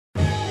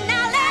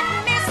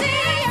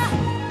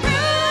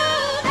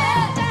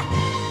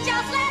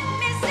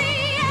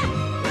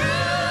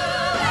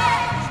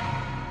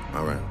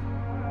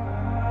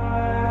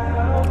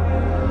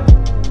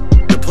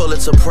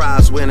Pulitzer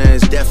Prize winner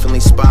is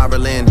definitely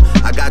spiraling.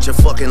 I got your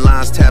fucking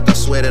lines tapped, I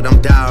swear that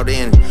I'm dialed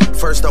in.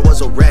 First I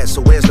was a rat, so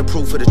where's the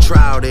proof of the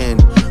trial then?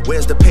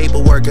 Where's the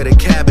paperwork of the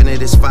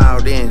cabinet is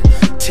filed in?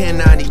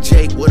 1090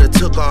 Jake would've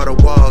took all the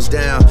walls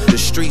down. The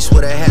streets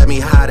would've had me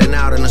hiding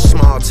out in a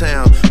small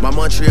town. My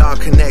Montreal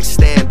connects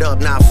stand up,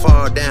 not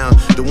fall down.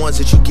 The ones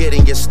that you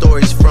getting your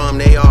stories from,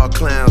 they all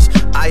clowns.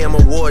 I am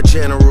a war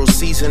general,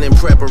 seasoned in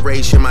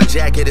preparation. My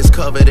jacket is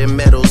covered in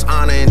medals,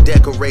 honor and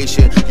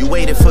decoration. You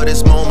waited for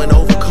this moment,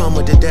 overcome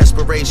with the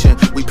desperation.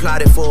 We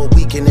plotted for a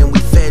week and then we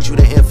fed you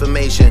the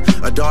information.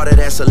 A daughter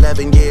that's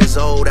 11 years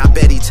old, I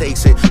bet he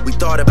takes it. We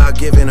thought about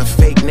giving a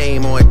fake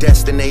name or a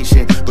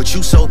destination, but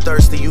you so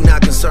thirsty, you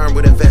not concerned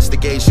with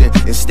investigation.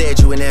 Instead,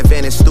 you in that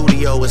Venice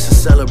studio, it's a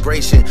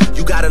celebration.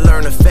 You gotta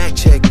learn to fact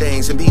check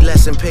things and be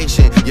less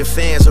impatient. Your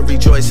fans are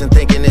rejoicing,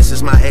 thinking this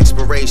is my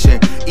expiration.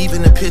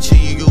 Even the picture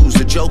you use,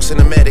 the jokes and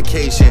the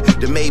medication,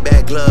 the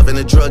Maybach glove and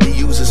the drug he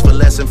uses for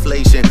less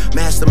inflation.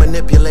 Master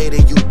manipulator,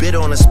 you bid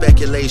on a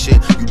speculation.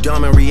 You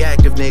dumb and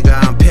reactive, nigga,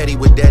 I'm petty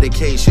with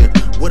dedication.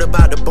 What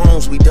about the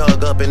bones we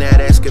dug up in that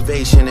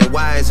excavation? And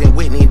why isn't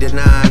Whitney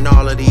denying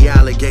all of the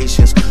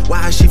allegations?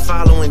 Why is she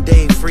following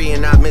Dave free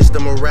and not Mr.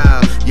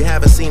 Morale? You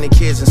haven't seen the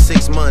kids in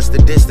 6 months, the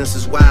distance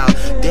is wild.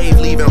 Dave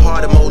leaving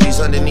heart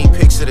emojis underneath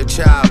pics of the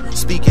child.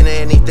 Speaking of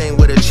anything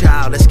with a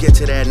child, let's get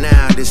to that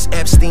now. This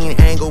Epstein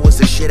angle was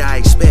the shit I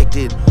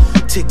expected.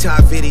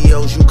 TikTok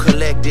videos you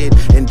collected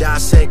and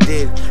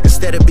dissected.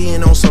 Instead of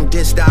being on some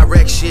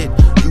disdirect shit,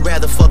 you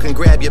rather fucking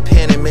grab your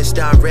pen and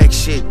misdirect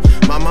shit.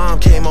 My mom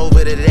came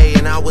over today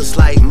and I was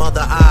like,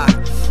 mother I,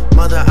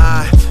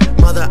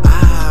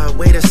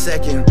 wait a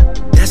second.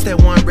 That's that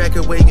one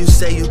record where you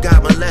say you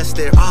got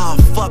molested. Oh,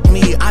 fuck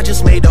me, I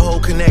just made the whole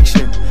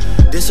connection.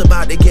 This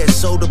about to get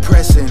so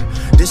depressing.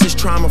 This is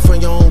trauma from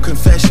your own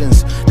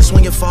confessions. This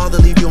when your father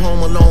leave you home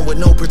alone with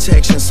no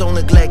protection, so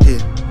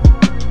neglected.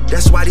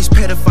 That's why these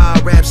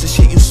pedophile raps and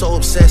shit you so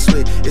obsessed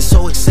with, it's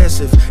so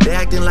excessive. They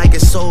acting like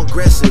it's so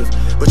aggressive,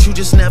 but you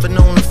just never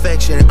known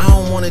affection. I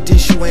don't wanna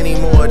diss you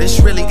anymore,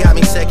 this really got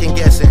me second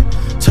guessing.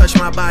 Touch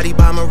My Body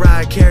by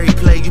Mariah Carey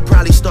play, you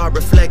probably start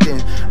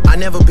reflecting. I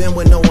never been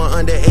with no one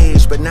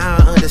underage, but now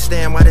I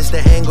understand why this the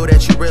angle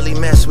that you really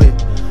mess with.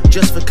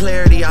 Just for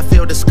clarity, I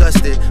feel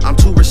disgusted, I'm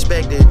too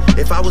respected.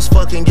 If I was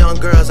fucking young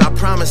girls, I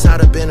promise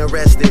I'd have been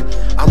arrested.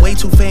 I'm way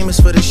too famous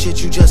for the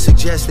shit you just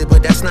suggested,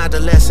 but that's not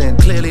the lesson.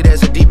 Clearly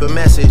there's a deeper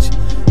message.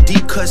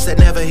 Deep cuts that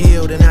never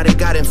healed and now they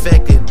got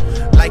infected.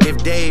 Like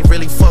if Dave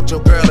really fucked your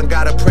girl and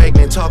got her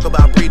pregnant. Talk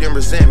about breeding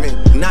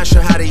resentment. Not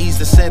sure how to ease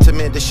the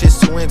sentiment, the shit's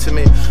too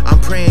intimate.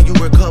 I'm praying you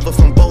recover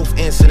from both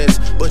incidents,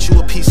 but you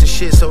a piece of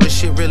shit, so this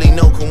shit really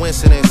no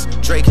coincidence.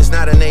 Drake is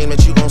not a name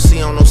that you gon'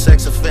 see on no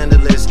sex offender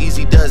list.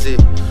 Easy does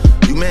it.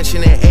 You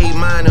mentioned an A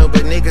minor,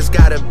 but niggas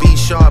gotta be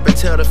sharp and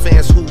tell the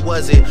fans who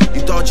was it.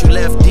 You thought you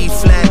left D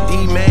flat,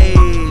 D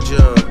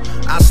major.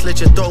 I'll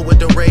slit your throat with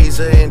the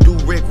razor and do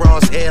Rick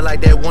Ross hair like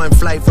that one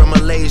flight from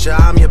Malaysia.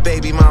 I'm your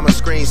baby mama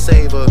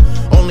screensaver.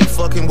 Only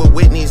fucking with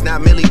Whitney's,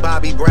 not Millie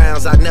Bobby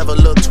Browns. I'd never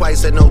look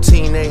twice at no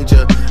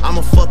teenager. I'm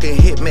a fucking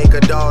hit maker,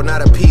 dawg,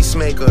 not a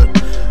peacemaker.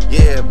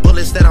 Yeah,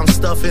 bullets that I'm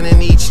stuffing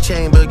in each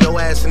chamber. Your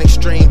ass in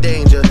extreme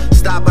danger.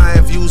 Stop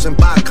buying views and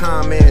bot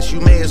comments. You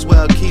may as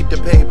well keep the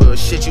paper.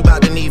 Shit you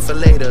about to need for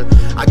later.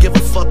 I give a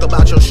fuck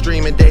about your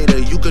streaming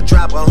data. You could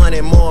drop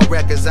 100 more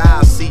records,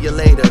 I'll see you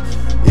later.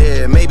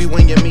 Yeah, maybe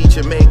when you meet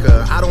your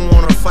maker. I don't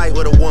wanna fight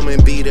with a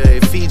woman beater,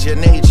 it feeds your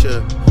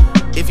nature.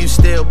 If you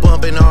still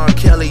bumping R.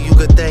 Kelly, you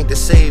could thank the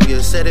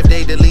savior. Said if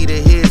they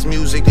deleted his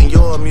music, then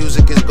your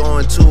music is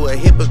going to a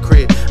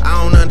hypocrite.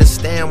 I don't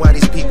understand why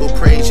these people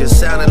praise you.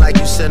 Sounding like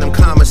you sent him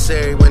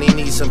commissary when he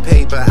needs some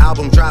paper.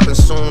 Album dropping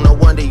soon, no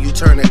wonder you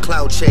turn a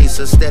clout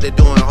chaser instead of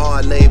doing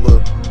hard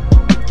labor.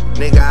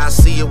 Nigga, I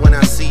see you when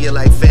I see you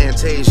like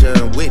Fantasia.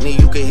 And Whitney,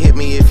 you can hit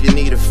me if you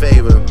need a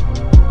favor.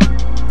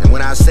 And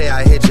when I say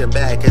I hit your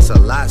back, it's a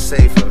lot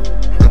safer.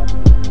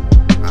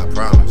 I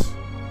promise.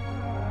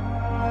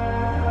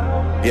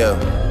 Yeah,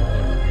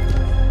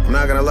 I'm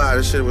not gonna lie,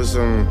 this shit was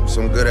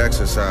some good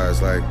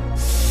exercise. Like,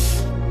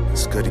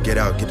 it's good to get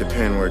out, get the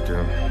pen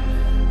working.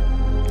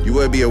 You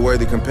would be a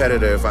worthy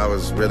competitor if I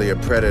was really a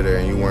predator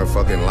and you weren't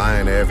fucking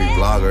lying to every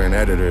blogger and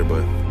editor,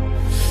 but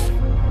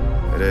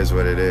it is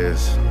what it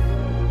is.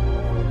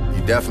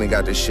 You definitely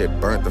got this shit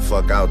burnt the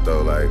fuck out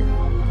though. Like,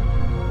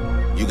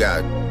 you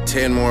got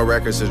 10 more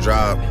records to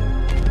drop.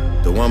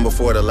 The one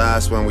before the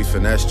last one, we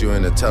finessed you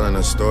into telling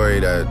a story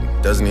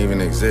that doesn't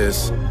even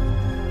exist.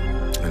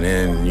 And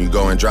then you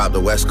go and drop the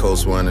West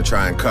Coast one to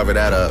try and cover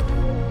that up.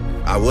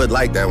 I would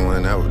like that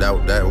one.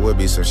 That would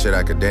be some shit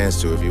I could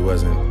dance to if you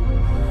wasn't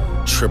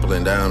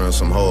tripling down on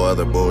some whole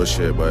other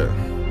bullshit. But,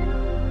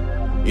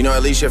 you know,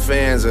 at least your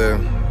fans are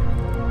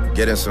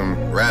getting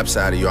some raps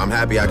out of you. I'm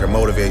happy I can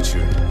motivate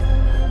you,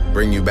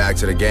 bring you back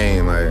to the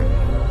game, like,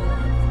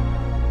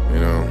 you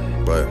know.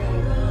 But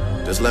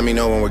just let me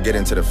know when we're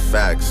getting to the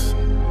facts.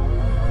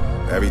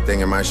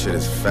 Everything in my shit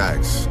is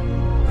facts.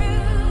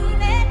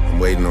 I'm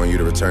waiting on you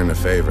to return the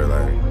favor,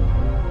 like.